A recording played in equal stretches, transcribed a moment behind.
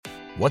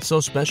What's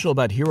so special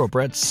about Hero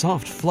Bread's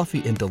soft,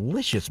 fluffy, and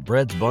delicious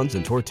breads, buns,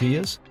 and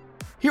tortillas?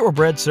 Hero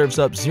Bread serves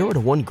up 0 to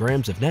 1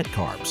 grams of net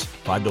carbs,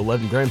 5 to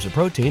 11 grams of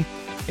protein,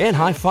 and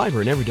high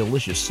fiber in every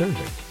delicious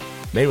serving.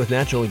 Made with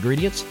natural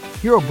ingredients,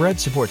 Hero Bread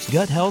supports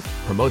gut health,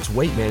 promotes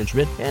weight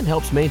management, and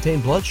helps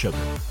maintain blood sugar.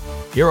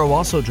 Hero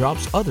also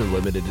drops other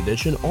limited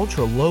edition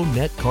ultra-low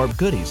net carb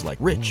goodies like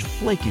rich,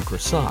 flaky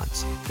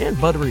croissants and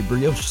buttery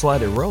brioche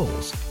slider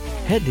rolls.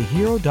 Head to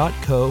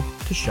hero.co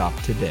to shop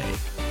today.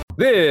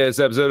 This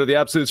episode of the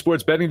Absolute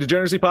Sports Betting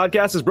Degeneracy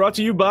Podcast is brought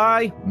to you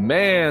by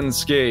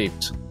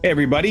Manscaped. Hey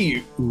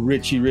everybody,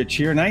 Richie Rich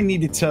here, and I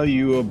need to tell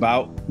you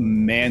about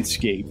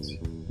Manscaped.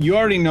 You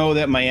already know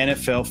that my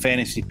NFL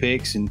fantasy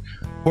picks and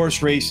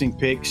horse racing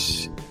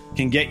picks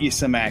can get you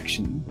some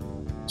action.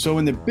 So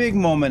when the big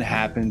moment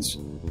happens,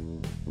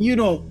 you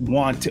don't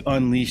want to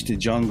unleash the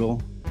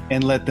jungle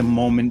and let the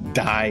moment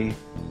die.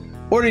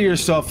 Order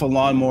yourself a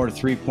Lawnmower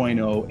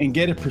 3.0 and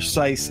get a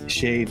precise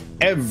shave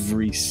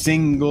every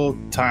single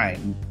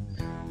time.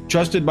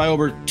 Trusted by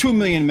over 2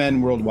 million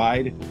men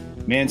worldwide,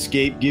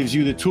 Manscaped gives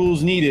you the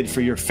tools needed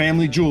for your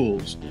family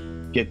jewels.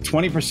 Get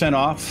 20%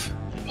 off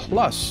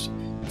plus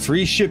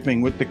free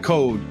shipping with the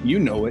code, you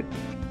know it,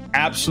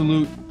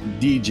 Absolute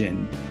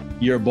Degen.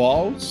 Your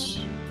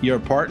balls, your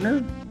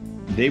partner,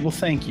 they will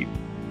thank you.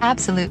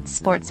 Absolute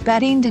Sports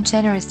Betting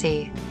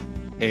Degeneracy.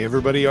 Hey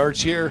everybody,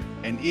 Arch here,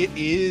 and it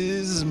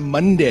is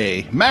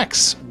Monday.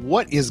 Max,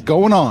 what is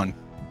going on?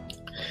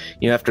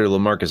 You know, after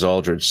LaMarcus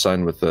Aldridge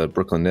signed with the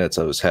Brooklyn Nets,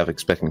 I was half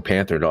expecting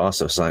Panther to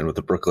also sign with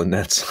the Brooklyn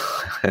Nets.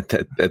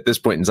 At this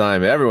point in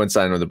time, everyone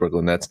signed with the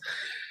Brooklyn Nets.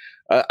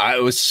 I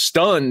was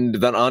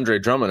stunned that Andre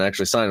Drummond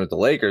actually signed with the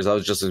Lakers. I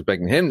was just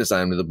expecting him to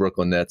sign with the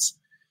Brooklyn Nets,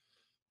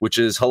 which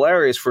is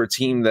hilarious for a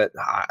team that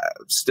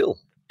still,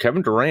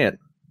 Kevin Durant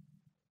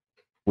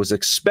was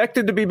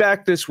expected to be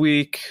back this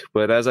week,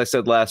 but as I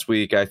said last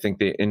week, I think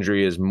the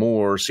injury is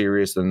more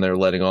serious than they're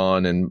letting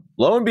on. And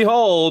lo and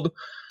behold,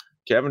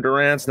 Kevin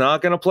Durant's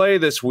not going to play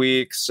this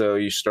week. So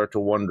you start to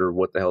wonder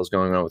what the hell is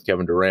going on with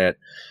Kevin Durant.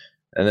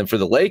 And then for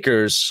the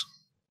Lakers,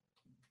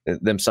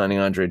 them signing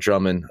Andre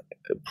Drummond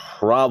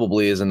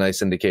probably is a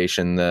nice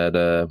indication that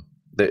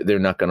they're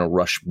not going to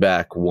rush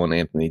back one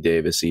Anthony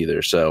Davis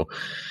either. So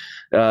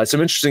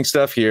some interesting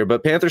stuff here,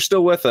 but Panther's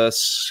still with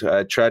us.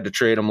 I tried to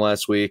trade him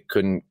last week,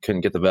 couldn't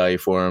get the value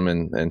for him,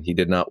 and he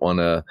did not want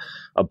a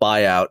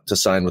buyout to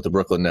sign with the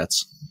Brooklyn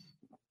Nets.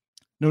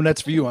 No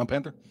Nets for you, huh,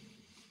 Panther?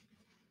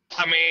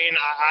 I mean,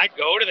 I'd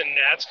go to the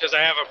Nets because I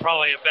have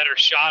probably a better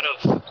shot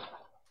of,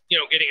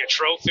 getting a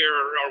trophy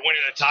or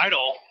winning a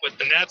title with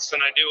the Nets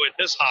than I do with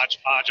this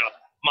hodgepodge of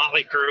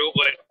motley crew,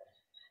 but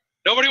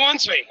nobody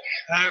wants me.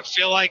 I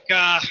feel like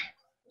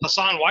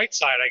Hassan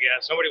Whiteside, I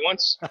guess. Nobody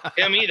wants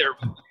him either.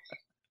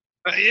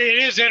 It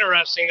is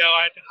interesting, though.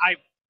 I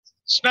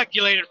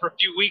speculated for a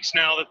few weeks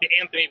now that the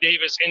Anthony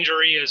Davis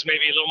injury is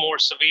maybe a little more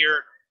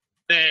severe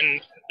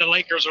than the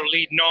Lakers are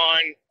leading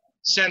on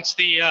since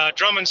the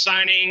Drummond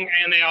signing,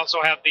 and they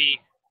also have the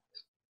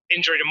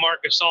injury to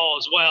Marc Gasol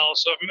as well.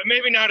 So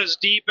maybe not as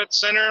deep at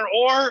center,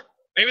 or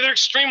maybe they're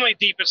extremely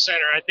deep at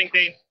center. I think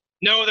they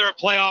know they're a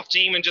playoff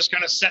team and just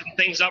kind of setting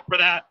things up for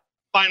that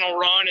final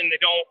run, and they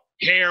don't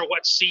care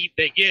what seed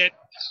they get,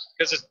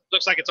 because it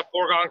looks like it's a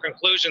foregone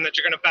conclusion that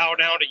you're going to bow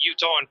down to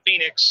Utah and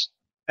Phoenix,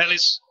 at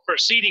least for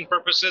seeding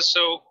purposes.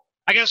 So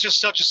I guess just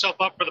set yourself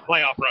up for the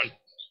playoff run.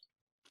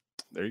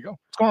 There you go.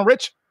 What's going on,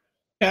 Rich?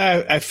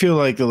 Yeah, I feel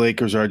like the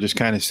Lakers are just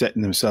kind of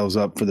setting themselves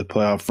up for the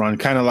playoff run,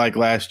 kind of like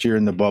last year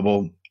in the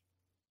bubble.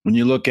 When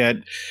you look at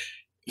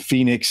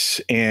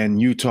Phoenix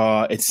and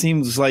Utah, it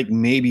seems like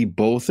maybe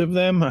both of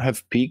them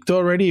have peaked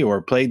already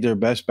or played their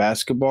best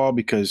basketball,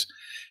 because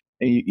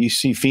you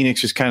see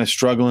Phoenix is kind of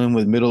struggling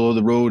with middle of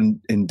the road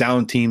and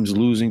down teams,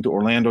 losing to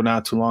Orlando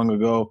not too long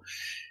ago.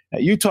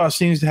 Utah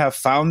seems to have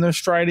found their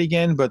stride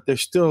again, but they're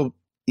still,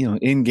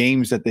 in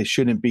games that they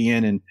shouldn't be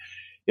in. And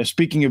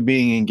speaking of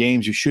being in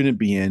games you shouldn't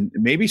be in,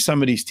 maybe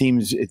some of these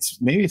teams, it's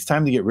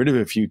time to get rid of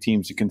a few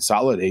teams to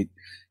consolidate,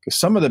 because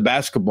some of the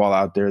basketball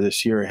out there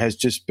this year has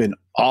just been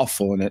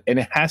awful, and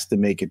it has to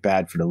make it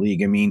bad for the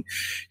league. I mean,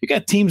 you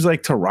got teams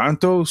like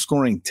Toronto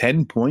scoring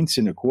 10 points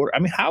in a quarter. I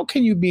mean, how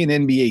can you be an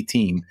NBA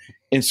team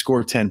and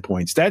score 10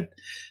 points?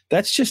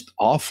 That's just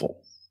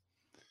awful.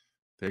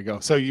 There you go.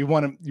 So you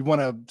want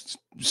to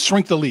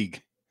shrink the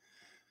league.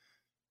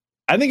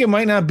 I think it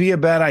might not be a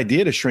bad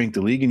idea to shrink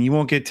the league, and you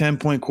won't get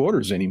 10-point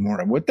quarters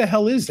anymore. What the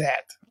hell is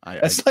that?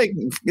 It's like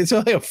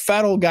a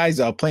fat old guys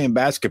out playing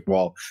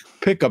basketball,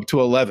 pick up to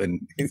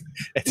 11.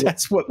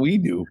 That's what we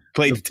do.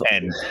 Play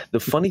 10. The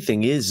funny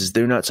thing is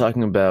they're not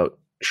talking about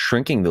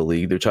shrinking the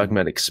league. They're talking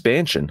about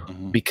expansion,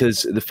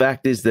 because the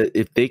fact is that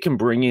if they can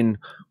bring in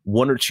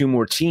one or two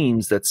more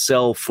teams that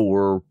sell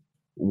for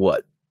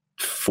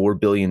 $4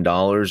 billion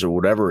or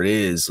whatever it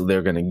is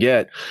they're going to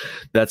get.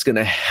 That's going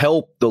to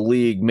help the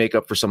league make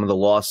up for some of the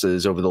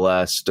losses over the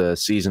last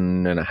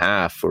season and a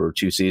half or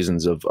 2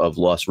 seasons of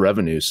lost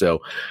revenue. So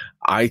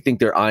I think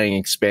they're eyeing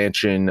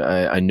expansion.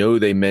 I know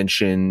they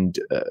mentioned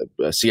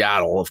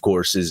Seattle, of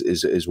course,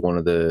 is one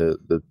of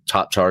the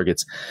top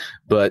targets,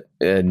 but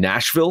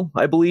Nashville,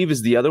 I believe,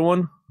 is the other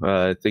one.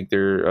 I think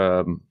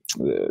they're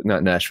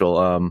not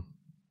Nashville.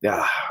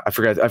 Yeah, I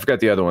forgot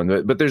the other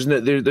one, but there's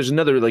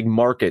another like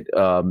market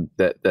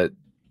that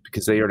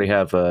because they already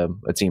have a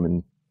team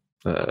in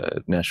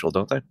Nashville,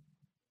 don't they?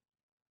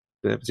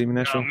 Do they have a team in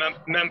Nashville? No,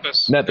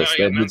 Memphis. Memphis.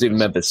 No, yeah, Memphis.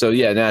 Memphis. So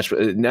yeah,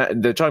 Nashville.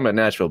 They're talking about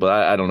Nashville, but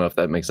I don't know if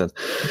that makes sense.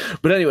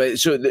 But anyway,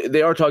 so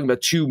they are talking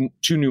about two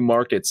new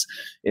markets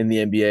in the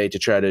NBA to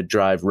try to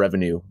drive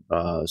revenue.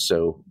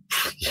 So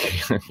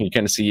you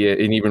kind of see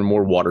an even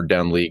more watered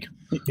down league.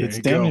 It's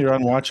damn near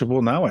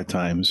unwatchable now at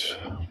times.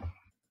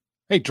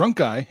 Hey, Drunk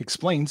Guy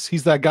explains.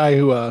 He's that guy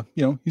who,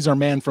 he's our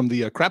man from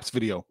the craps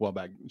video a while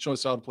back. Show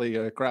us how to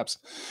play craps.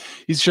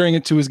 He's sharing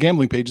it to his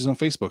gambling pages on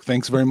Facebook.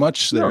 Thanks very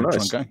much, there,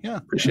 nice. Drunk Guy. Yeah,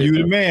 appreciate you that.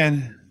 the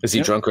man. Is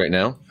he drunk right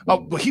now?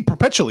 Oh, well,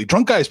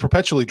 Drunk Guy is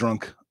perpetually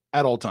drunk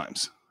at all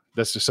times.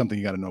 That's just something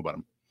you got to know about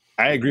him.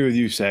 I agree with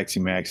you,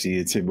 Saxy Maxie.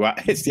 It's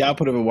the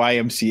output of a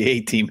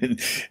YMCA team,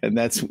 and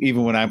that's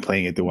even when I'm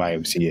playing at the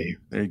YMCA.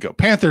 There you go.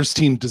 Panthers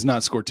team does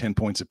not score 10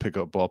 points at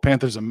pickup ball.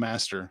 Panthers a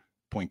master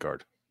point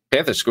guard.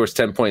 Panthers scores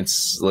 10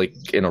 points like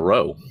in a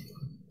row.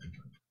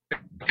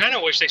 I kind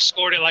of wish they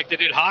scored it like they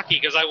did hockey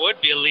because I would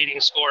be a leading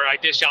scorer. I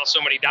dish out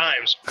so many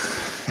dimes.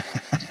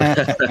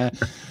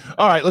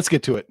 All right, let's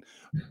get to it.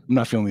 I'm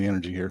not feeling the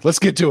energy here. Let's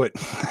get to it.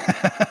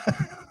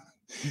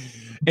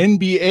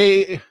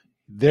 NBA,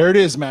 there it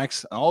is,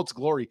 Max. All its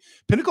glory.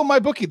 Pinnacle My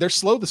Bookie, they're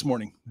slow this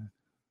morning.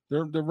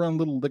 They're running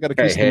little. They got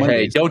a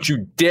hey! Don't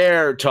you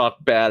dare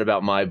talk bad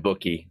about my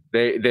bookie.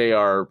 They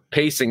are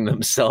pacing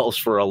themselves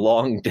for a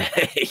long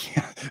day.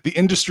 The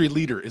industry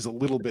leader is a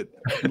little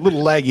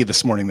laggy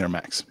this morning, there,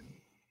 Max.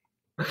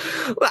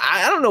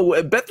 I don't know.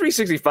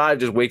 Bet365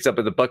 just wakes up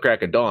at the butt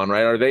crack of dawn,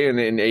 right? Are they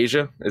in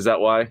Asia? Is that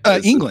why?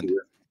 England.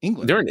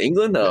 They're in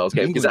England. Oh,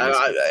 okay. Because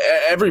I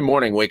every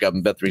morning wake up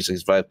and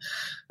Bet365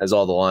 has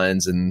all the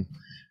lines and.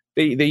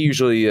 They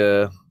usually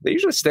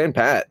stand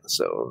pat,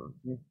 so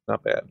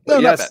not bad. No,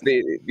 yes, not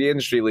bad. The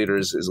industry leader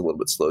is a little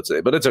bit slow today,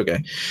 but it's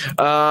okay.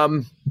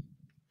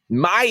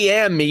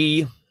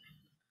 Miami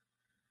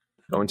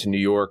going to New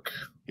York.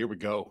 Here we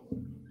go.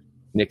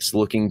 Knicks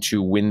looking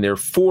to win their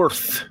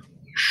 4th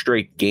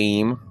straight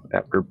game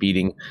after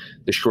beating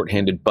the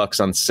shorthanded Bucks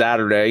on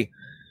Saturday.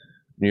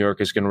 New York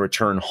is going to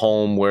return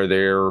home where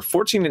they're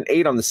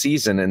 14-8 on the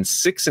season and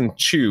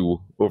 6-2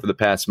 over the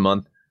past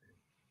month.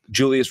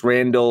 Julius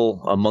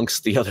Randle,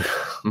 amongst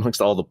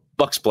all the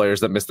Bucks players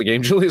that missed the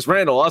game, Julius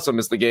Randle also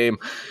missed the game,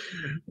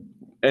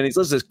 and he's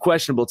listed as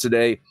questionable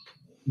today.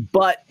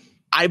 But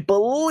I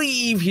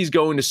believe he's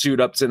going to suit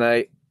up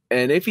tonight,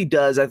 and if he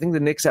does, I think the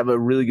Knicks have a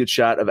really good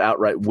shot of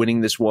outright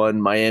winning this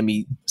one.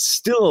 Miami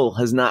still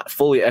has not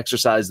fully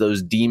exercised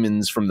those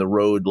demons from the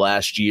road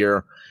last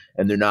year,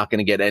 and they're not going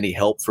to get any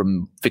help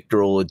from Victor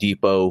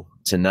Oladipo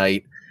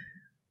tonight.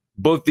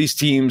 Both these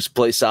teams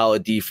play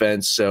solid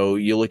defense, so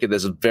you look at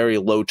this as a very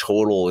low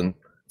total and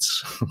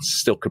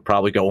still could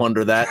probably go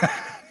under that.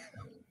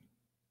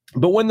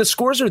 But when the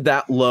scores are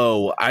that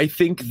low, I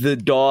think the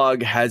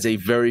dog has a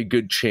very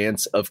good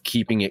chance of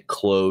keeping it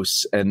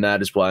close, and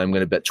that is why I'm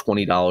going to bet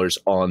 $20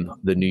 on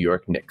the New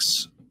York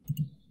Knicks.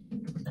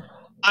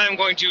 I'm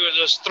going to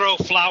just throw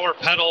flower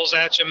petals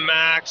at you,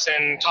 Max,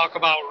 and talk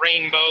about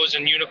rainbows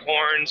and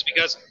unicorns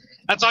because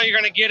that's all you're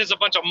going to get is a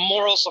bunch of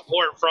moral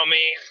support from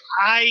me.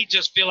 I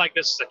just feel like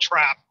this is a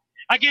trap.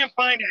 I can't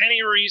find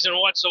any reason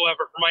whatsoever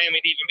for Miami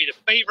to even be the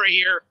favorite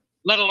here,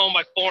 let alone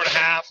by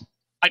 4.5.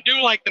 I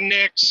do like the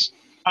Knicks,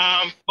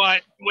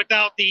 but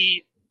without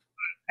the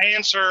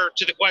answer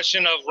to the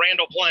question of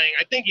Randall playing,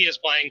 I think he is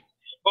playing,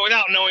 but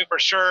without knowing for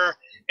sure,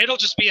 it'll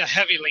just be a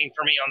heavy lean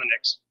for me on the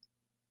Knicks.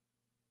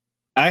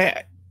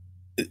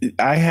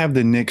 I have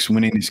the Knicks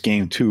winning this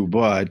game too,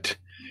 but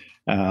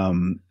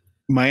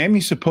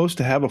Miami's supposed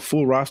to have a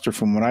full roster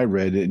from what I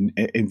read,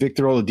 and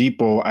Victor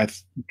Oladipo, I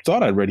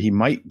thought I read he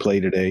might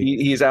play today.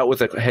 He's out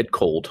with a head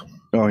cold.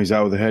 Oh, he's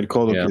out with a head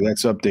cold. Okay, yeah.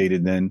 That's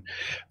updated then.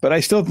 But I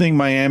still think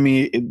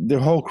Miami, the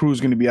whole crew is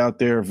going to be out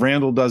there. If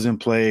Randall doesn't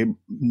play,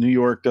 New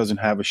York doesn't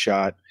have a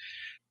shot.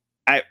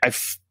 I'm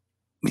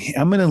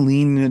going to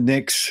lean the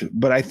Knicks,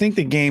 but I think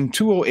the game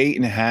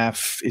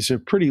 208.5 is a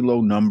pretty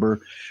low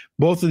number.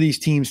 Both of these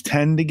teams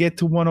tend to get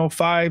to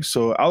 105,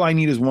 so all I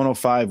need is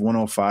 105,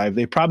 105.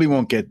 They probably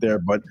won't get there,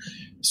 but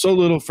so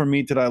little for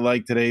me that I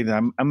like today that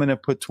I'm going to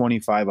put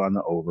 25 on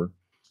the over.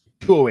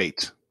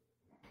 208.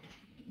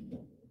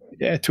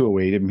 Yeah,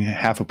 208. I mean,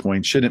 half a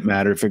point shouldn't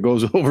matter. If it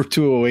goes over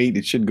 208,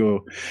 it should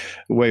go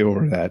way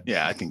over that.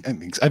 Yeah, I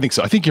think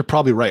so. I think you're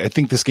probably right. I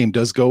think this game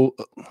does go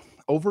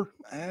over,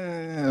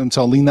 and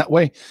so I'll lean that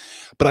way.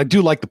 But I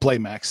do like the play,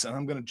 Max, and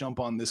I'm going to jump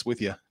on this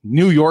with you.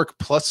 New York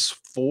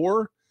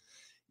 +4.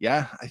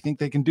 Yeah, I think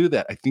they can do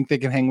that. I think they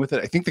can hang with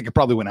it. I think they could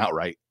probably win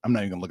outright. I'm not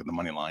even gonna look at the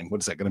money line.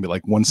 What is that going to be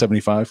like?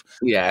 175?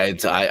 Yeah,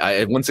 it's I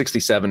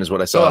 167 is what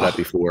I saw that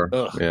before.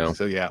 Yeah.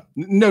 So yeah,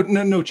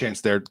 no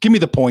chance there. Give me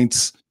the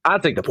points. I'll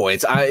take the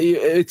points.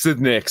 It's the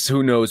Knicks.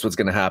 Who knows what's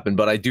going to happen?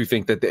 But I do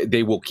think that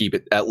they will keep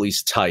it at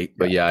least tight.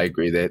 But yeah, I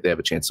agree. They have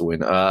a chance to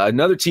win.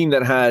 Another team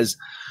that has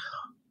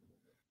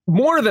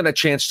more than a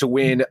chance to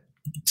win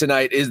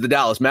tonight is the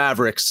Dallas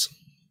Mavericks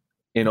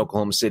in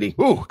Oklahoma City.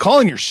 Ooh,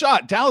 calling your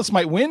shot. Dallas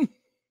might win.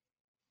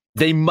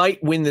 They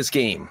might win this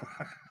game.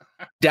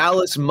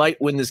 Dallas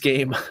might win this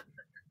game.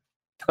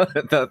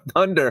 The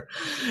Thunder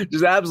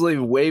just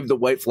absolutely waved the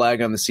white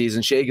flag on the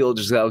season. Shai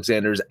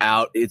Gilgeous-Alexander's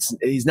out.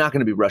 He's not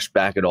going to be rushed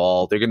back at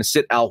all. They're going to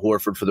sit Al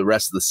Horford for the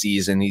rest of the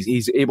season.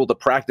 He's able to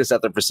practice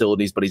at their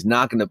facilities, but he's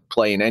not going to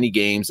play in any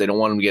games. They don't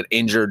want him to get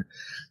injured,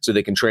 so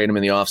they can trade him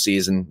in the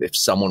offseason if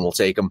someone will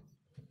take him.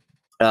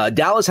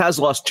 Dallas has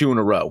lost 2 in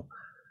a row.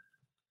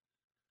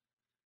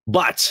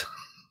 But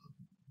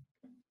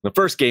the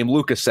first game,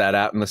 Luka sat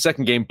out. In the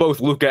second game, both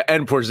Luka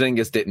and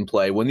Porzingis didn't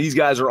play. When these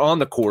guys are on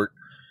the court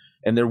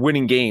and they're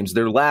winning games,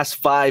 their last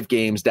 5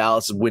 games,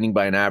 Dallas is winning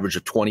by an average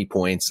of 20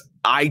 points.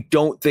 I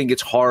don't think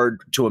it's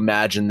hard to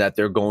imagine that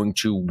they're going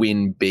to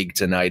win big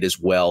tonight as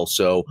well.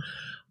 So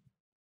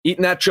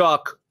eating that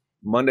chalk,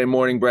 Monday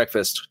morning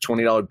breakfast,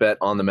 $20 bet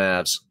on the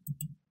Mavs.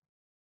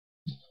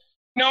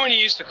 You know when you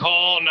used to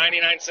call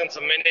 99 cents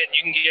a minute,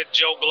 you can get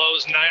Joe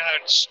Blow's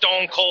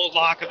stone cold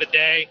lock of the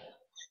day?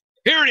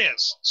 Here it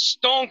is,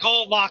 stone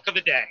cold lock of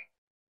the day.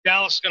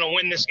 Dallas is going to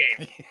win this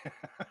game.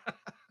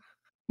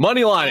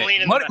 Money line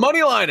it.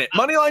 Money line it.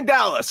 Money line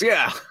Dallas.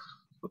 Yeah.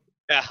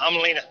 Yeah, I'm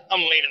leaning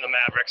the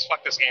Mavericks.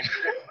 Fuck this game.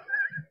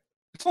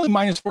 It's only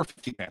minus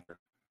 450, Panther.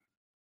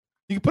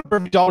 You can put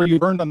every dollar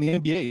you've earned on the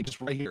NBA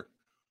just right here.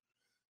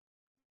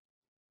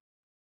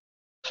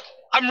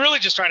 I'm really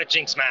just trying to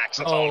jinx Max.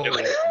 That's all I'm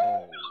doing.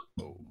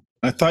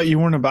 I thought you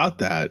weren't about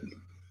that,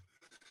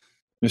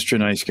 Mr.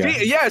 Nice Guy.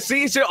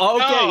 See,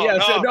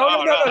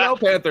 no,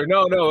 Panther.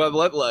 No.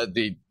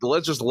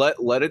 Let's just let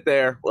it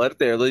there. Let it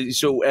there.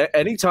 So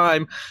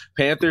anytime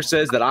Panther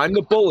says that I'm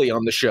the bully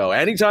on the show,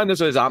 anytime that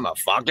says I'm a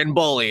fucking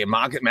bully and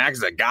Max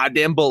is a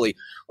goddamn bully,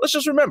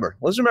 let's remember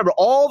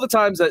all the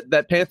times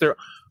that Panther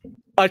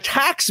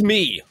attacks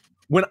me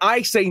when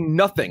I say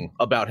nothing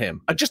about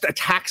him. Just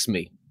attacks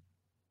me.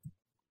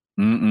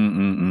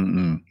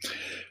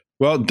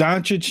 Well,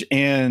 Doncic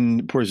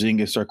and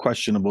Porzingis are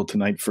questionable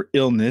tonight for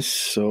illness.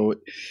 So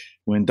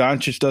when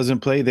Doncic doesn't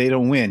play, they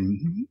don't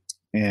win.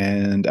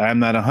 And I'm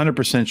not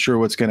 100% sure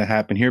what's going to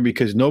happen here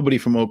because nobody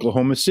from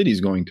Oklahoma City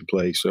is going to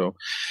play. So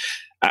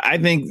I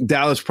think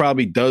Dallas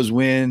probably does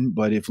win.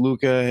 But if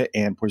Luka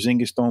and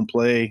Porzingis don't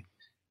play,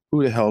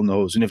 who the hell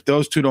knows? And if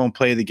those two don't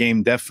play, the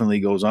game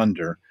definitely goes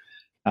under.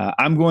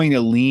 I'm going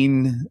to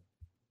lean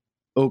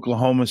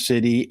Oklahoma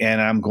City, and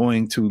I'm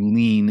going to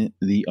lean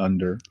the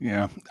under.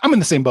 Yeah, I'm in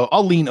the same boat.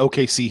 I'll lean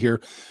OKC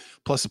here,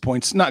 plus the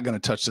points. Not going to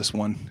touch this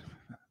one.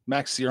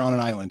 Max, you're on an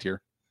island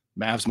here.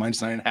 Mavs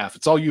minus 9.5.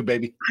 It's all you,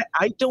 baby.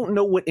 I don't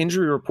know what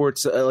injury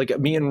reports, like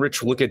me and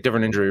Rich look at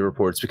different injury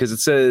reports because it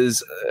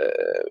says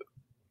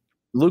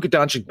Luka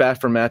Doncic back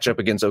for matchup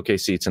against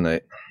OKC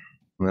tonight.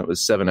 And that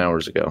was 7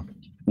 hours ago.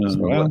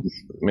 So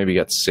maybe he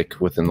got sick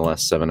within the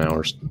last 7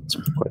 hours. It's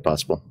quite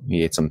possible.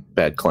 He ate some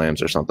bad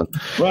clams or something.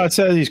 Well, it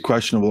says he's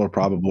questionable or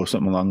probable or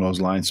something along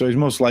those lines. So he's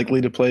most likely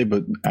to play,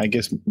 but I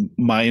guess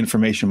my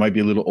information might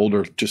be a little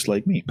older, just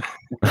like me.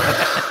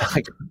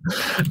 I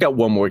got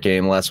one more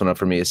game. Last one up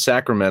for me is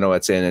Sacramento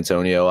at San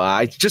Antonio.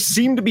 I just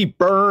seem to be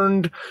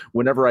burned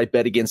whenever I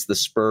bet against the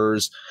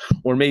Spurs,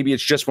 or maybe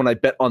it's just when I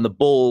bet on the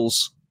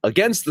Bulls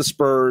against the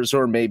Spurs,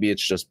 or maybe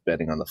it's just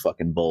betting on the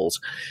fucking Bulls.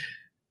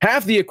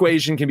 Half the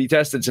equation can be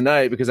tested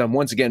tonight because I'm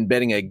once again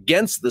betting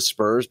against the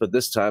Spurs, but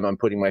this time I'm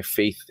putting my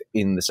faith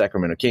in the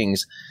Sacramento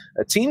Kings,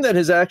 a team that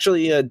has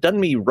actually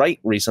done me right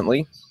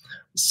recently.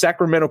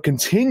 Sacramento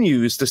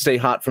continues to stay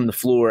hot from the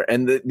floor,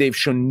 and they've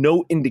shown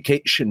no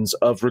indications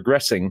of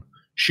regressing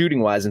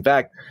shooting-wise. In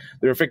fact,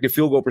 their effective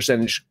field goal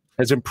percentage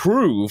has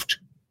improved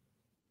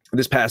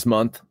this past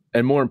month,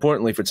 and more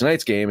importantly for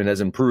tonight's game, it has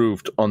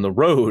improved on the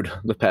road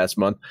the past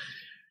month.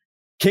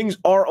 Kings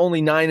are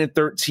only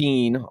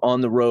 9-13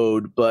 on the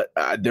road, but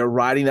they're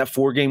riding that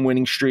 4-game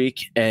winning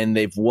streak, and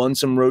they've won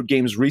some road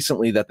games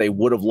recently that they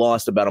would have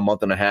lost about a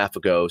month and a half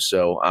ago.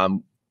 So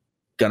I'm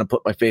going to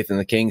put my faith in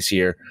the Kings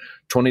here.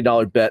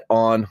 $20 bet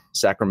on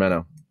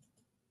Sacramento.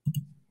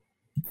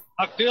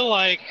 I feel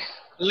like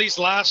at least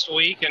last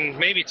week and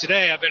maybe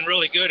today I've been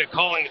really good at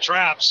calling the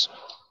traps.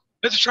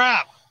 It's a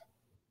trap.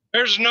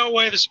 There's no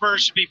way the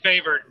Spurs should be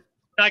favored.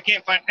 I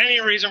can't find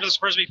any reason for the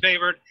Spurs to be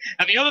favored.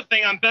 And the other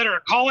thing I'm better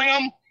at calling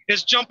them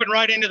is jumping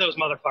right into those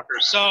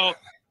motherfuckers. So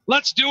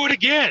let's do it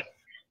again.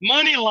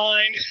 Money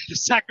line, the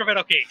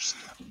Sacramento Kings.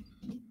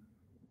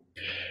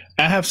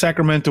 I have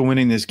Sacramento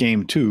winning this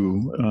game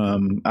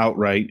too,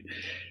 outright.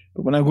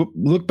 But when I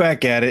look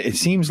back at it, it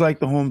seems like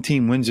the home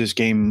team wins this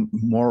game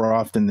more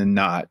often than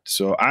not.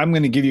 So I'm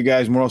going to give you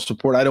guys moral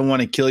support. I don't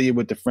want to kill you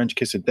with the French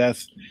kiss of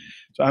death.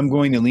 So I'm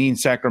going to lean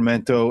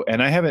Sacramento,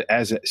 and I have it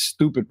as a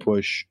stupid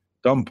push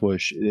dumb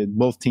push.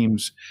 Both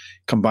teams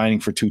combining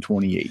for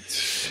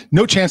 228.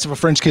 No chance of a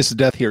French kiss of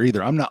death here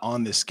either. I'm not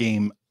on this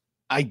game.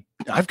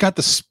 I've got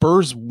the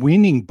Spurs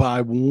winning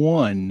by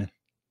 1.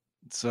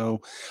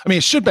 So, I mean,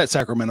 it should bet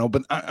Sacramento,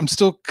 but I'm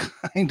still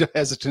kind of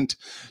hesitant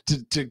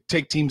to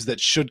take teams that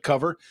should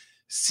cover.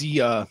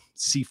 See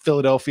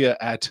Philadelphia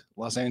at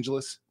Los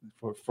Angeles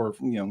for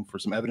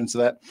some evidence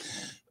of that.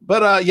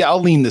 But yeah,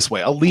 I'll lean this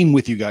way. I'll lean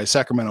with you guys.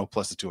 Sacramento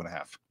plus the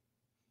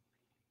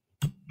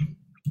 2.5.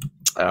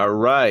 All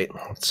right,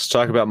 let's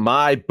talk about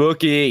my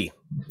bookie.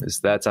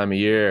 It's that time of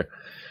year.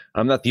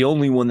 I'm not the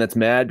only one that's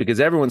mad because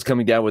everyone's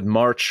coming down with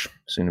March,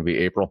 soon to be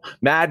April.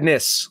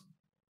 Madness.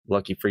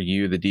 Lucky for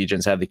you, the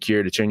DJs have the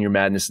cure to turn your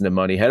madness into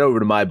money. Head over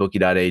to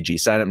mybookie.ag.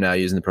 Sign up now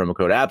using the promo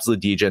code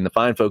AbsoluteDJ, and the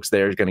fine folks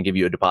there is going to give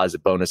you a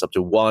deposit bonus up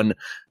to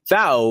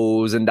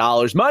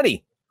 $1,000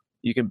 money.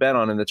 You can bet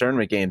on in the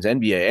tournament games,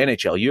 NBA,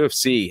 NHL,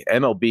 UFC,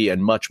 MLB,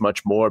 and much,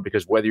 much more,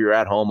 because whether you're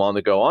at home, on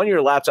the go, on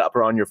your laptop,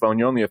 or on your phone,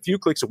 you're only a few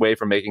clicks away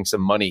from making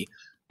some money.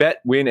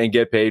 Bet, win, and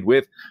get paid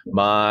with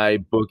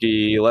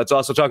MyBookie. Let's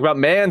also talk about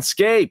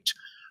Manscaped.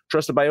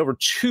 Trusted by over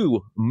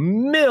 2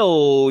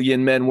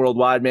 million men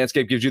worldwide,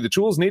 Manscaped gives you the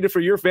tools needed for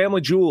your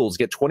family jewels.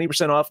 Get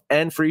 20% off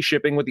and free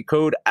shipping with the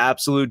code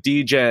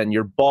AbsoluteDGen.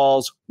 Your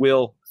balls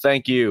will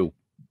thank you.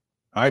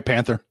 All right,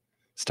 Panther,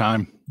 it's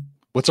time.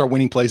 What's our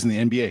winning plays in the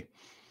NBA?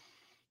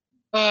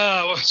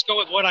 Let's go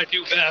with what I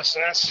do best,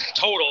 and that's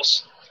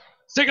totals.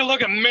 Let's take a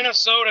look at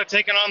Minnesota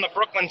taking on the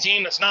Brooklyn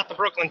team that's not the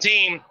Brooklyn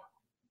team.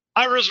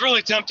 I was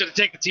really tempted to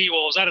take the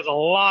T-Wolves. That is a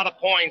lot of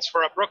points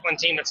for a Brooklyn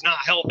team that's not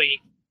healthy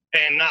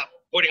and not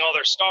putting all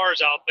their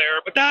stars out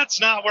there. But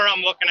that's not where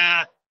I'm looking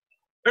at.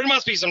 There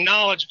must be some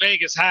knowledge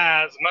Vegas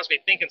has. It must be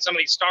thinking some of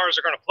these stars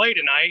are going to play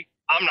tonight.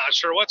 I'm not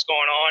sure what's going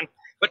on.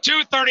 But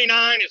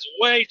 239 is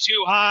way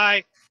too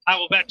high. I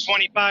will bet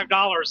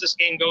 $25 this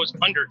game goes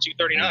under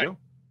 239.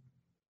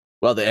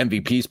 Well, the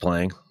MVP's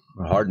playing.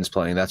 Harden's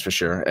playing, that's for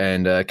sure.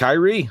 And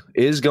Kyrie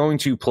is going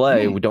to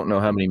play. We don't know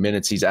how many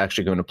minutes he's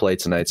actually going to play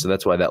tonight, so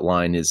that's why that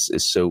line is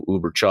so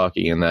uber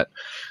chalky and that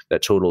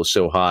total is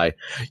so high.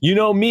 You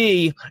know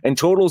me and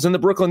totals in the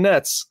Brooklyn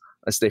Nets.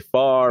 I stay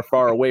far,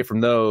 far away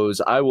from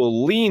those. I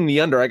will lean the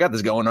under. I got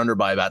this going under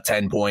by about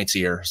 10 points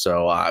here,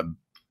 so I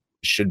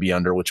should be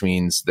under, which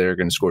means they're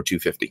going to score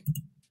 250.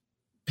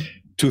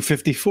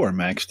 254,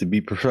 Max, to be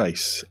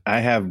precise.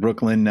 I have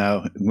Brooklyn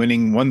now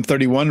winning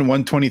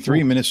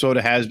 131-123. Minnesota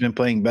has been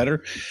playing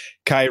better.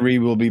 Kyrie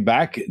will be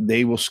back.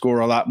 They will score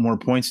a lot more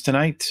points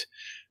tonight.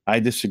 I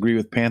disagree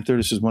with Panther.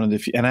 This is one of the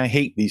few, and I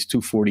hate these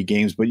 240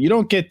 games, but you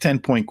don't get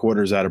 10-point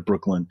quarters out of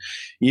Brooklyn,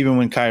 even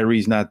when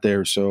Kyrie's not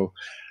there. So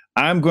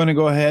I'm going to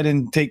go ahead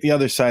and take the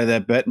other side of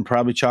that bet and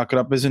probably chalk it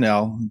up as an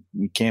L.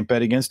 We can't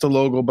bet against the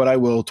logo, but I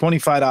will.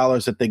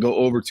 $25 that they go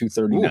over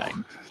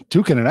 239.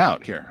 Duking it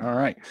out here. All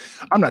right.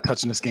 I'm not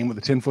touching this game with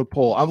a 10-foot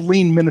pole. I'll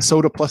lean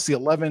Minnesota plus the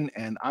 11,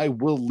 and I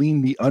will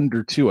lean the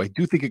under, too. I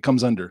do think it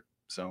comes under.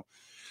 So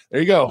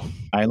there you go.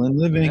 Island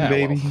living,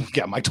 baby. Well,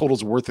 yeah, my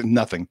total's worth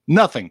nothing.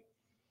 Nothing.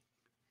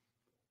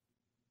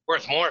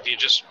 Worth more if you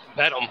just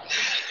bet them.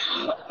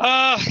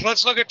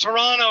 Let's look at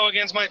Toronto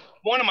against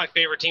one of my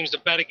favorite teams to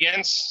bet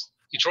against,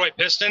 Detroit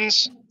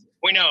Pistons.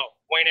 We know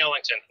Wayne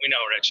Ellington. We know,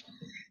 Rich.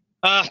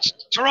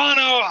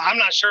 Toronto, I'm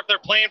not sure if they're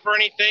playing for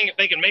anything, if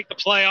they can make the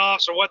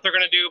playoffs or what they're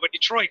going to do, but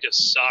Detroit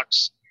just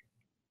sucks.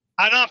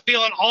 I'm not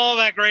feeling all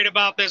that great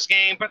about this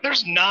game, but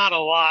there's not a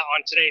lot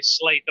on today's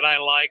slate that I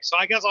like, so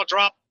I guess I'll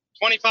drop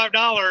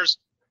 $25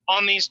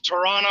 on these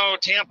Toronto,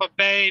 Tampa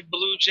Bay,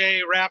 Blue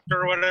Jay,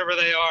 Raptor, whatever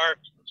they are,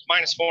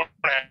 -4.5.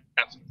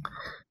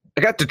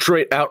 I got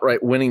Detroit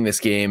outright winning this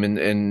game,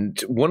 and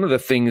one of the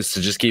things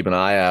to just keep an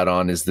eye out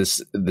on is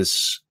this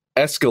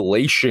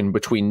escalation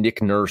between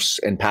Nick Nurse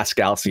and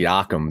Pascal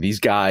Siakam. These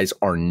guys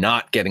are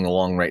not getting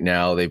along right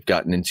now. They've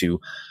gotten into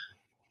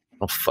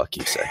 – oh, fuck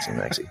you, Sexy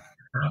Maxie.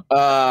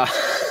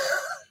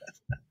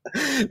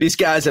 These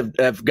guys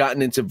have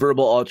gotten into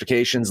verbal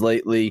altercations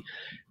lately.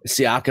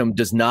 Siakam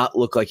does not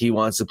look like he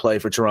wants to play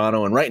for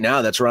Toronto. And right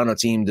now, that Toronto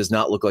team does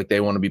not look like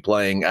they want to be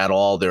playing at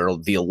all. They're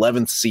the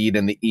 11th seed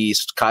in the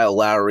East. Kyle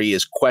Lowry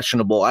is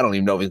questionable. I don't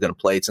even know if he's going to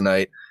play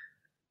tonight.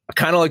 I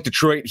kind of like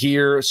Detroit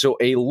here, so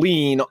a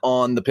lean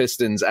on the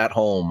Pistons at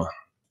home.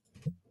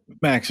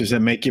 Max, does that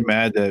make you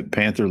mad that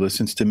Panther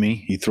listens to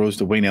me? He throws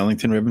the Wayne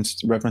Ellington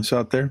reference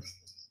out there?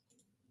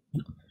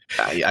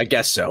 I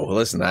guess so.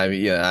 Listen,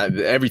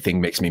 everything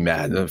makes me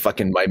mad.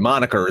 My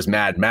moniker is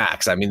Mad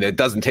Max. I mean, it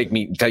doesn't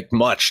take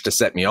much to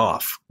set me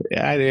off.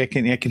 Yeah, I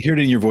can hear it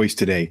in your voice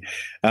today.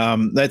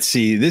 Let's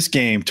see this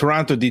game,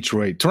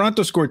 Toronto-Detroit.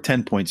 Toronto scored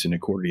 10 points in a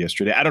quarter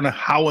yesterday. I don't know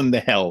how in the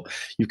hell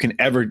you can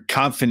ever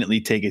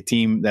confidently take a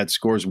team that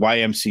scores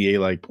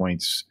YMCA-like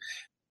points.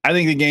 I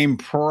think the game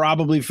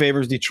probably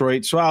favors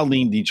Detroit, so I'll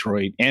lean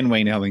Detroit and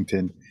Wayne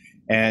Ellington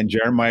and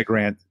Jeremiah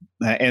Grant.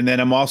 And then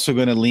I'm also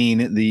going to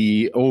lean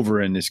the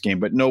over in this game,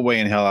 but no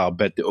way in hell I'll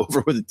bet the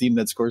over with a team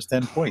that scores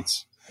 10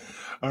 points.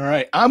 All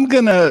right.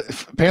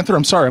 Panther,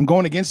 I'm sorry. I'm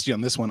going against you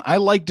on this one. I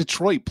like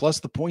Detroit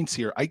plus the points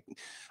here.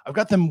 I've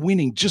got them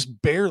winning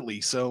just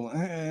barely, so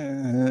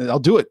I'll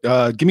do it.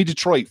 Give me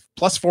Detroit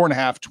plus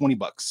 4.5,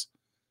 $20.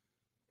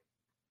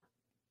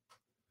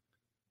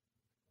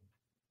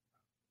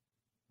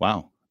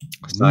 Wow.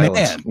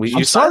 Silence. Man,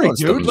 I'm sorry,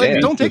 dude.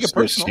 Like, don't take it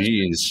personal.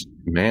 Jeez,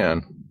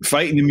 man.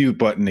 Fighting the mute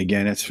button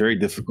again. It's very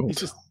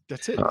difficult.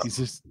 That's it.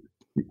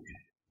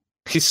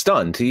 He's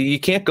stunned. You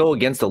can't go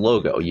against the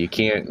logo. You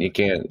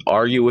can't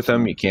argue with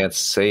him. You can't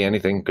say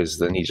anything because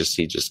then he just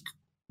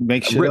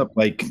makes shit up.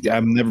 Like,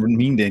 I'm never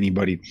mean to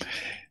anybody.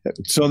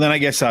 So then I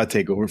guess I'll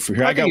take over for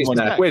here. I got one.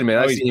 Wait a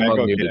minute. I see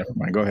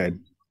him Go ahead.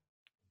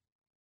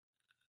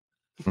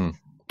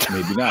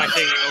 Maybe not.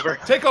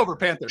 Take over,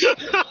 Panther.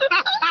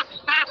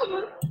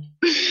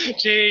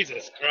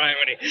 Jesus Christ.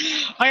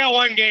 I got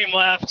one game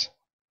left.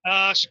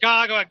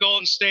 Chicago at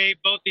Golden State.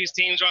 Both these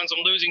teams are on some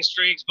losing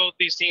streaks. Both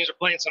these teams are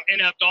playing some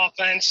inept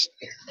offense.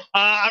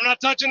 I'm not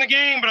touching the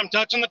game, but I'm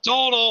touching the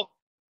total.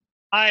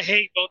 I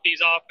hate both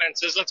these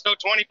offenses. Let's go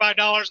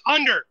 $25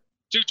 under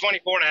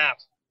 224.5.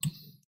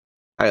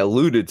 I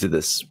alluded to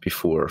this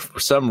before. For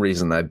some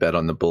reason, I bet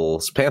on the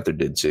Bulls. Panther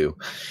did too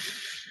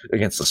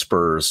against the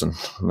Spurs, and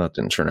that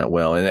didn't turn out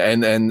well.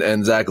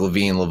 And Zach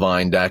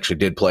Levine actually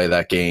did play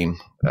that game.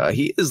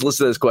 He is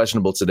listed as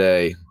questionable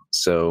today,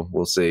 so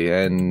we'll see.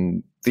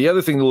 And the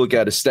other thing to look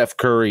at is Steph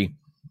Curry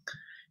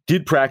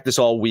did practice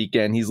all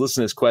weekend. He's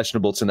listed as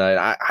questionable tonight.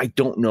 I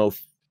don't know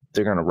if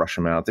they're going to rush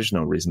him out. There's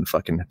no reason to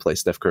fucking play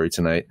Steph Curry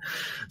tonight.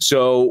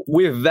 So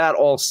with that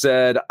all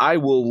said, I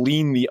will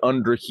lean the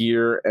under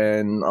here,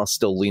 and I'll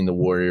still lean the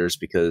Warriors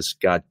because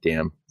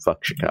goddamn,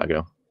 fuck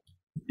Chicago.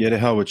 Yeah, to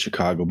hell with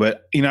Chicago.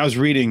 But, I was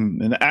reading,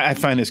 and I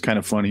find this kind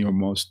of funny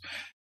almost.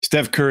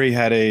 Steph Curry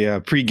had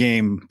a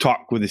pregame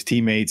talk with his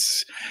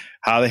teammates,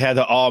 how they had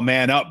to all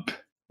man up,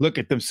 look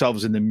at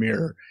themselves in the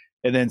mirror,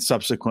 and then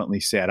subsequently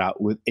sat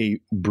out with a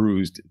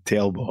bruised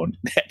tailbone.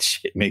 That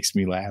shit makes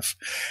me laugh.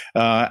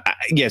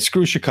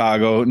 Screw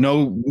Chicago.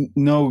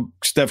 No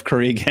Steph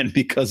Curry again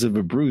because of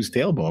a bruised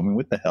tailbone. I mean,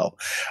 what the hell?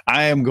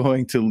 I am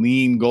going to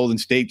lean Golden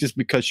State just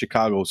because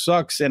Chicago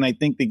sucks, and I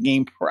think the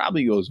game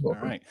probably goes over.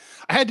 All right.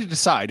 I had to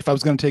decide if I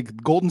was going to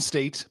take Golden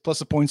State plus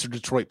the points or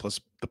Detroit plus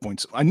the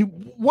points. I knew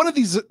one of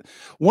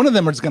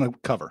them is going to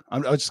cover. I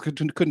just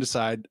couldn't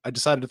decide. I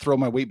decided to throw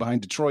my weight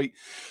behind Detroit,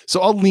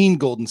 so I'll lean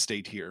Golden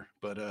State here,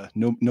 but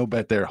no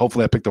bet there.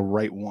 Hopefully I picked the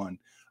right one.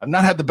 I've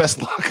not had the best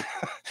luck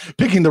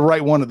picking the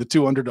right one of the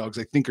two underdogs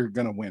I think are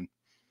going to win.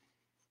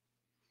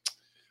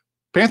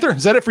 Panther,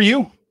 is that it for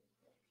you?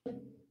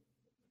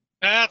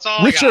 That's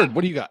all Richard,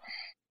 what do you got?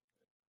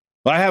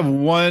 I have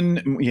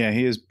one. Yeah,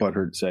 he is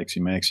butthurt sexy,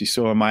 Maxie.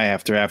 So am I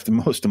after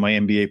most of my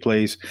NBA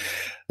plays.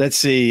 Let's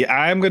see.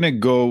 I'm going to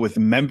go with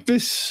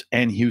Memphis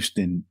and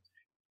Houston.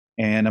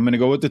 And I'm going to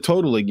go with the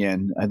total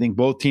again. I think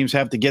both teams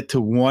have to get to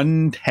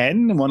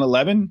 110,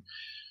 111.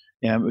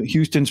 Yeah,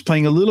 Houston's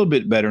playing a little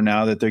bit better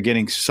now that they're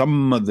getting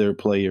some of their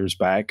players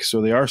back.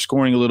 So they are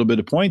scoring a little bit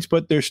of points,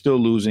 but they're still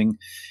losing.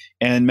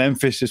 And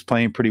Memphis is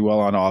playing pretty well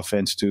on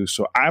offense too.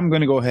 So I'm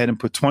going to go ahead and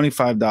put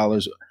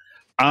 $25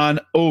 on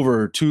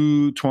over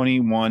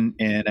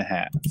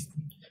 221.5.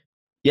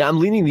 Yeah, I'm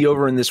leaning the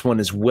over in this one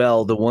as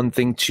well. The one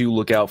thing to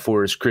look out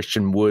for is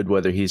Christian Wood,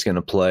 whether he's going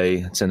to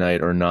play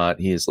tonight or not.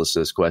 He is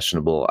listed as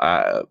questionable.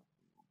 I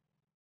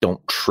don't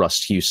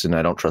trust Houston.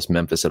 I don't trust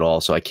Memphis at all,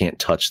 so I can't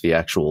touch the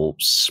actual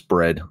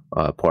spread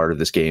part of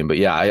this game. But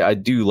yeah, I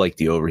do like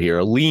the over here.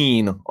 A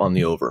lean on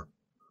the over.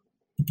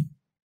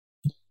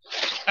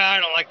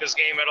 I don't like this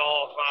game at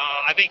all.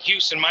 I think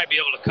Houston might be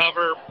able to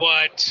cover,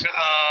 but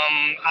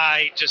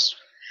I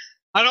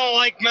don't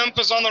like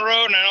Memphis on the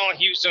road, and I don't like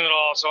Houston at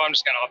all, so I'm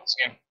just kind of off this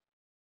game.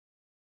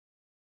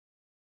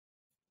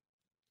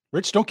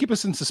 Rich, don't keep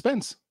us in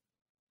suspense.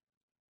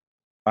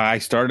 I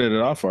started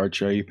it off,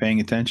 Arch. Are you paying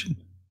attention?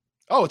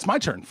 Oh, it's my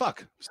turn.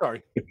 Fuck.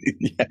 Sorry.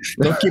 Yeah,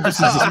 don't keep us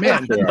in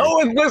suspense.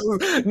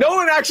 No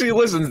one actually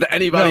listens to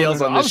anybody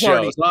else on this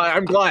show. So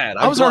I'm glad.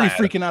 I was already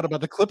freaking out about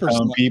the Clippers.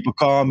 People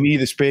call me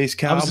the space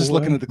cowboy. I was just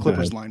looking at the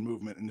Clippers line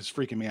movement and it's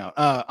freaking me out.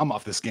 I'm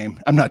off this game.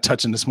 I'm not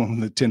touching this one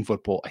with the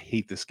 10-foot pole. I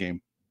hate this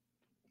game.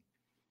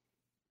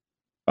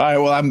 All right,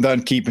 well, I'm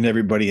done keeping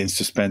everybody in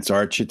suspense,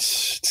 Arch.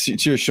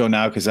 It's your show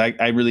now because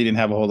I really didn't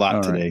have a whole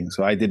lot today.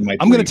 So I did my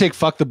I'm going to take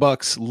fuck the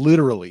Bucks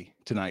literally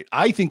tonight.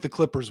 I think the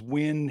Clippers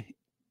win.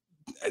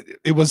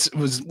 It was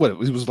what? It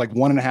was like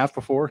 1.5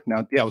 before.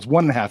 Now, yeah, it was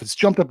 1.5. It's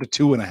jumped up to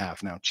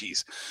 2.5 now.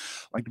 Jeez.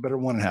 Like the better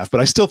 1.5. But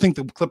I still think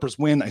the Clippers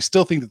win. I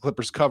still think the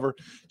Clippers cover.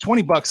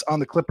 $20 on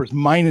the Clippers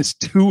minus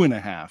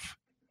 2.5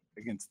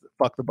 against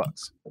fuck the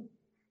Bucks.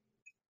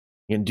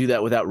 You can do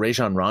that without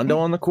Rajon Rondo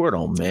on the court?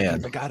 Oh,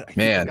 man. I got it.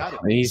 Man,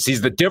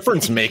 he's the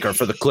difference maker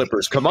for the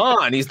Clippers. Come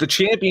on. He's the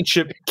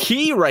championship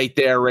key right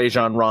there,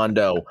 Rajon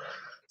Rondo.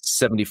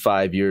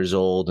 75 years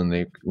old, and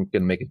they're going to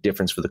make a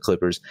difference for the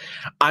Clippers.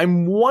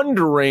 I'm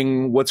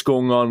wondering what's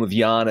going on with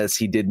Giannis.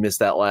 He did miss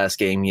that last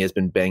game. He has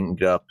been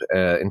banged up.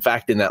 In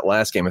fact, in that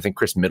last game, I think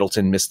Chris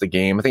Middleton missed the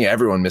game. I think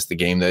everyone missed the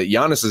game.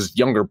 Giannis's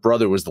younger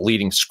brother was the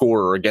leading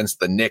scorer against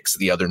the Knicks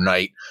the other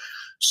night.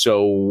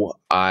 So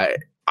I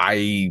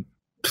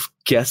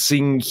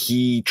guessing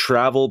he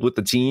traveled with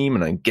the team,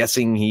 and I'm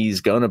guessing he's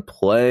going to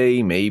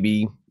play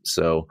maybe.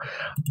 So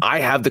I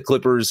have the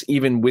Clippers,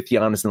 even with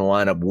Giannis in the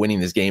lineup, winning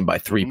this game by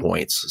 3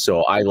 points.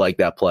 So I like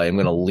that play. I'm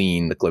going to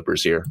lean the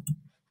Clippers here.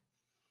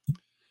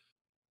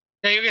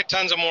 Yeah, you get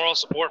tons of moral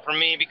support from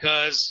me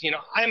because,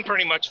 I'm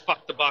pretty much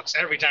fuck the Bucks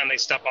every time they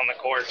step on the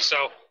court.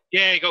 So,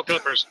 yeah, go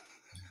Clippers.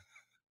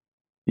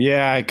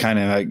 Yeah, I kind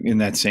of in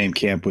that same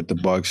camp with the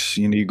Bucks.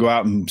 You go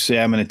out and say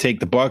I'm going to take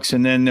the Bucks,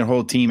 and then their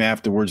whole team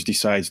afterwards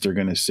decides they're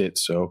going to sit.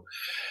 So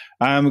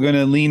I'm going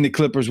to lean the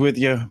Clippers with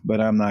you, but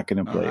I'm not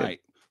going to play it.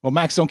 Well,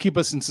 Max, don't keep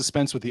us in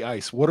suspense with the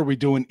ice. What are we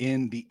doing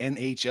in the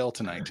NHL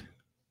tonight?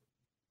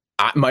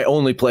 My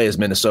only play is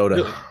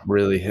Minnesota.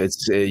 Really,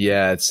 it's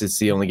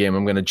the only game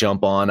I'm going to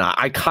jump on.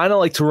 I kind of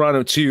like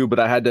Toronto too, but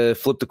I had to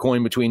flip the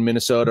coin between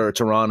Minnesota or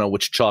Toronto,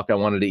 which chalk I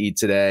wanted to eat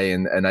today,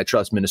 and I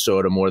trust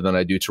Minnesota more than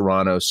I do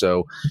Toronto.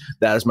 So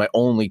that is my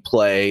only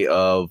play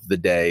of the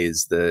day: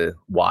 is the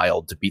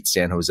Wild to beat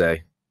San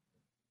Jose.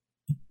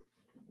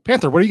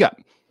 Panther, what do you got?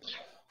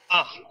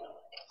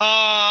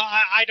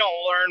 I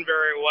don't learn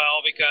very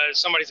well because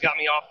somebody's got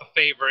me off the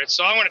favorites,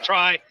 so I'm going to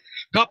try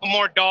couple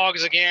more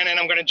dogs again, and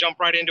I'm going to jump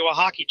right into a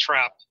hockey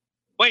trap.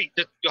 Wait,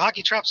 do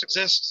hockey traps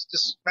exist?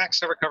 Does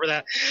Max ever cover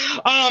that?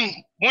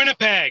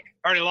 Winnipeg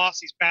already lost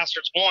these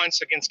bastards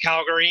once against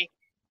Calgary.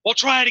 We'll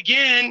try it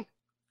again.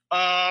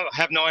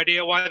 Have no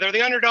idea why they're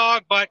the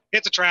underdog, but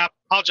it's a trap.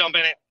 I'll jump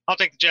in it. I'll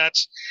take the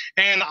Jets.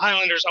 And the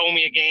Islanders owe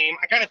me a game.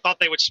 I kind of thought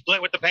they would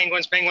split with the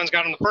Penguins. Penguins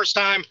got them the first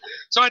time,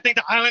 so I think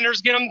the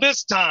Islanders get them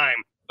this time.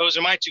 Those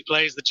are my two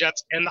plays, the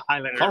Jets and the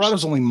Islanders.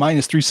 Colorado's only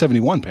minus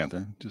 371,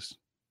 Panther.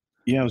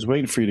 Yeah, I was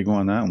waiting for you to go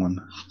on that one.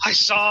 I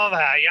saw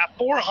that. Yeah,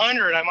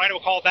 400. I might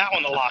have called that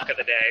one the lock of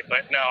the day,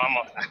 but no,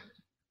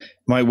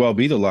 might well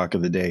be the lock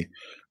of the day.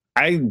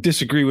 I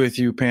disagree with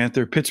you,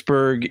 Panther.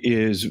 Pittsburgh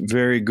is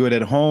very good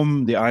at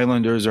home. The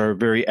Islanders are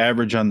very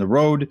average on the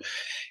road,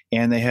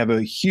 and they have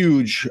a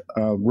huge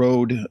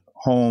road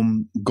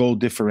home goal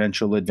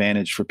differential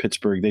advantage for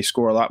Pittsburgh. They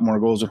score a lot more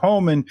goals at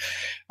home, and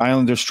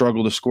Islanders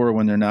struggle to score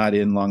when they're not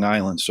in Long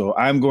Island. So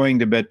I'm going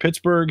to bet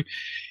Pittsburgh.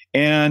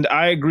 And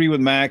I agree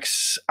with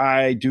Max.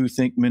 I do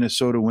think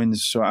Minnesota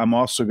wins, so I'm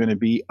also going to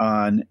be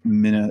on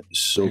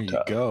Minnesota.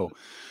 There you go.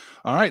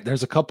 All right,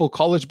 there's a couple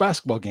college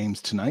basketball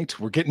games tonight.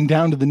 We're getting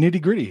down to the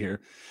nitty-gritty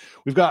here.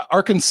 We've got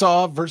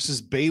Arkansas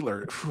versus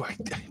Baylor.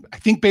 I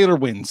think Baylor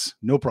wins,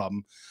 no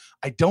problem.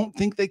 I don't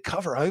think they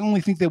cover. I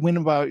only think they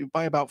win by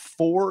about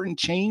 4 and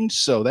change,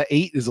 so that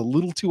 8 is a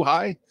little too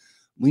high.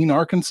 Lean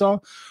Arkansas.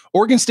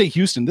 Oregon State,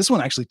 Houston. This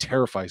one actually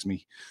terrifies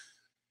me.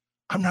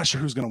 I'm not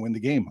sure who's going to win the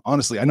game.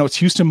 Honestly, I know it's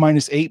Houston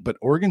minus 8, but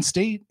Oregon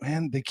State,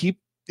 man,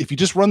 if you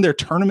just run their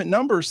tournament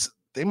numbers,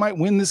 they might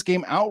win this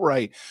game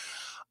outright.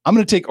 I'm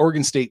going to take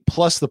Oregon State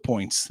plus the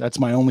points. That's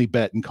my only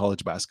bet in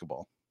college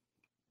basketball.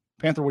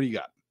 Panther, what do you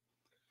got?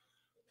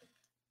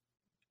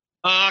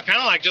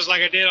 Kind of just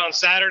like I did on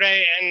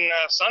Saturday and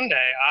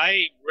Sunday.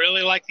 I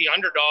really like the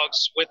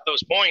underdogs with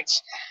those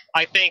points.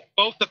 I think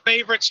both the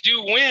favorites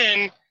do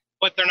win,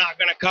 but they're not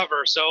going to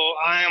cover. So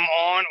I am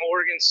on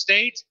Oregon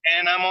State,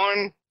 and I'm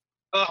on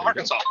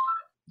Arkansas.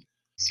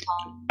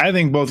 I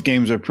think both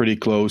games are pretty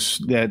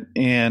close.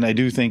 And I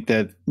do think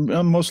that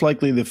most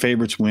likely the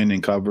favorites win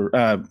and cover.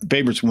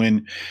 Favorites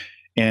win,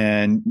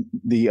 and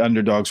the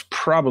underdogs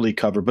probably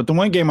cover. But the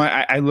one game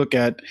I look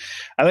at,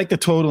 I like the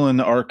total in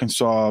the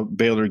Arkansas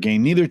Baylor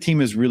game. Neither team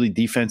is really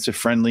defensive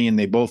friendly, and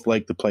they both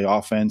like to play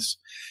offense.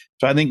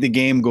 So I think the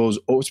game goes.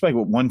 It's like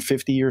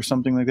 150 or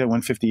something like that.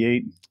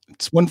 158.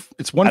 It's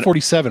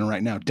 147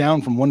 right now,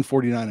 down from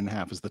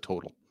 149.5 is the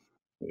total.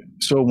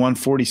 So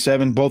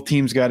 147, both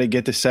teams got to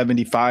get to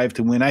 75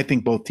 to win. I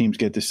think both teams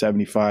get to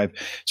 75.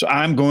 So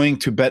I'm going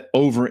to bet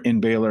over in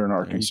Baylor and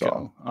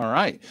Arkansas. All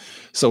right.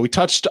 So we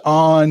touched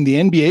on the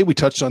NBA, we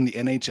touched on the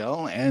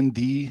NHL and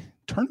the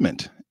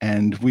tournament,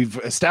 and we've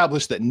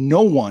established that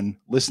no one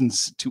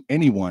listens to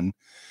anyone.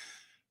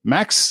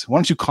 Max, why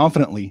don't you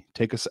confidently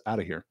take us out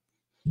of here?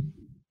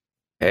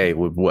 Hey,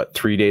 we're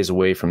 3 days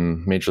away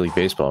from Major League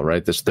Baseball,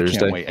 right? This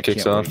Thursday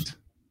kicks off.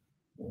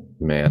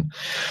 Man.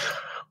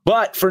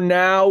 But for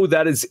now,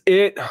 that is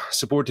it.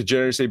 Support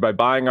Degeneracy by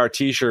buying our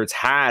t-shirts,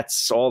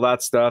 hats, all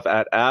that stuff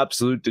at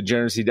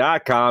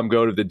absolutedegeneracy.com.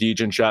 Go to the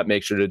Degen shop.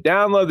 Make sure to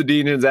download the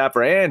Degens app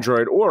for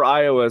Android or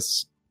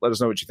iOS. Let us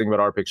know what you think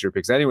about our picks, your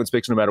picks, anyone's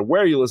picks, no matter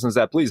where you listen to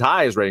that. Please,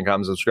 highest rating,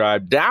 comment,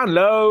 subscribe,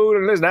 download,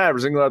 and listen to every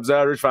single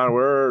episode. Reach final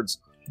words.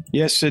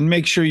 Yes, and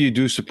make sure you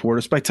do support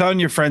us by telling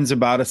your friends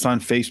about us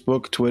on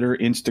Facebook, Twitter,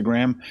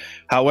 Instagram,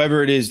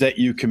 however it is that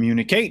you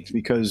communicate,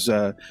 because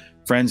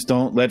friends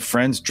don't let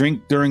friends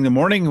drink during the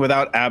morning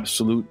without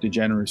absolute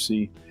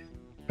degeneracy.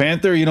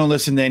 Panther, you don't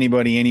listen to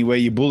anybody anyway.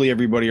 You bully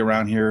everybody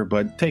around here,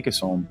 but take us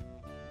home.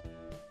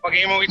 What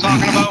game are we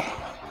talking about?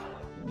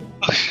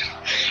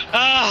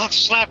 I'll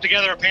slap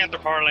together a Panther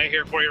parlay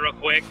here for you real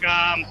quick.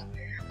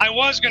 I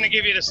was going to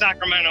give you the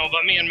Sacramento,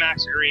 but me and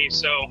Max agree,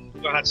 so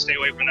we'll have to stay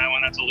away from that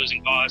one. That's a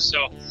losing cause.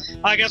 So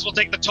I guess we'll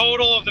take the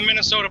total of the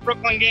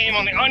Minnesota-Brooklyn game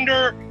on the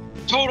under,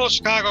 total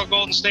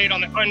Chicago-Golden State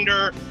on the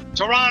under,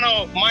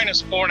 Toronto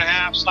minus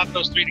 4.5. Slap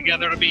those three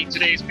together to be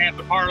today's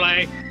Panther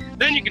parlay.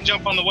 Then you can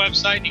jump on the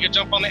website. You can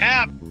jump on the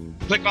app.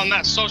 Click on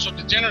that social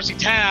degeneracy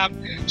tab.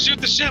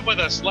 Shoot the shit with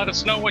us. Let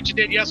us know what you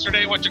did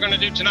yesterday, what you're going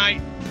to do tonight.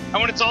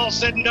 And when it's all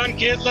said and done,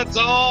 kids, let's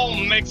all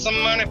make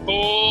some money,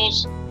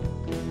 fools.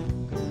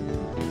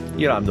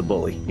 yet I'm the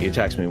bully. You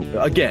text me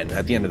again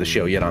at the end of the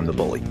show, yet I'm the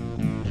bully.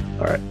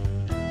 All right.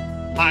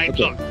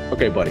 Look.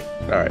 Okay, buddy.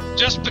 All right.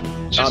 Just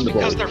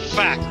because they're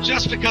facts.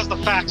 Just because the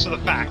facts are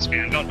the facts,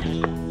 man.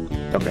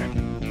 Okay.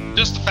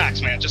 Just the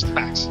facts, man. Just the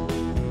facts.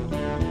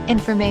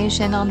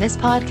 Information on this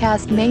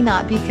podcast may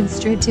not be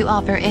construed to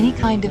offer any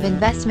kind of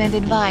investment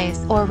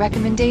advice or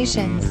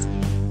recommendations.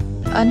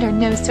 Under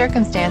no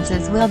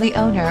circumstances will the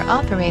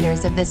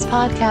owner-operators of this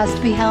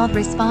podcast be held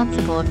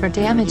responsible for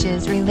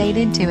damages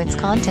related to its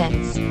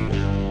contents.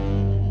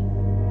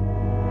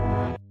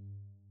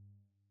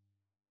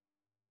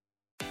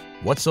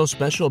 What's so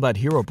special about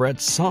Hero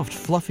Bread's soft,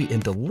 fluffy,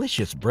 and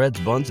delicious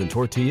breads, buns, and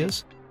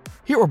tortillas?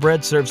 Hero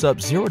Bread serves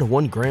up 0 to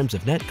 1 grams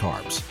of net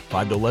carbs,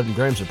 5 to 11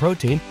 grams of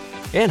protein,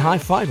 and high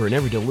fiber in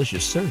every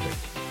delicious serving.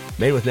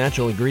 Made with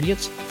natural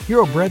ingredients,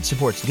 Hero Bread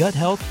supports gut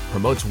health,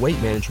 promotes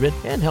weight management,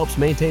 and helps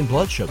maintain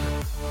blood sugar.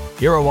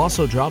 Hero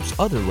also drops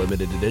other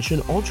limited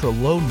edition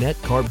ultra-low net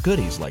carb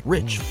goodies like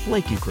rich,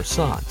 flaky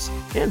croissants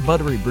and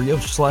buttery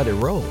brioche slider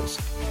rolls.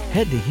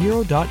 Head to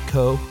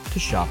hero.co to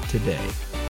shop today.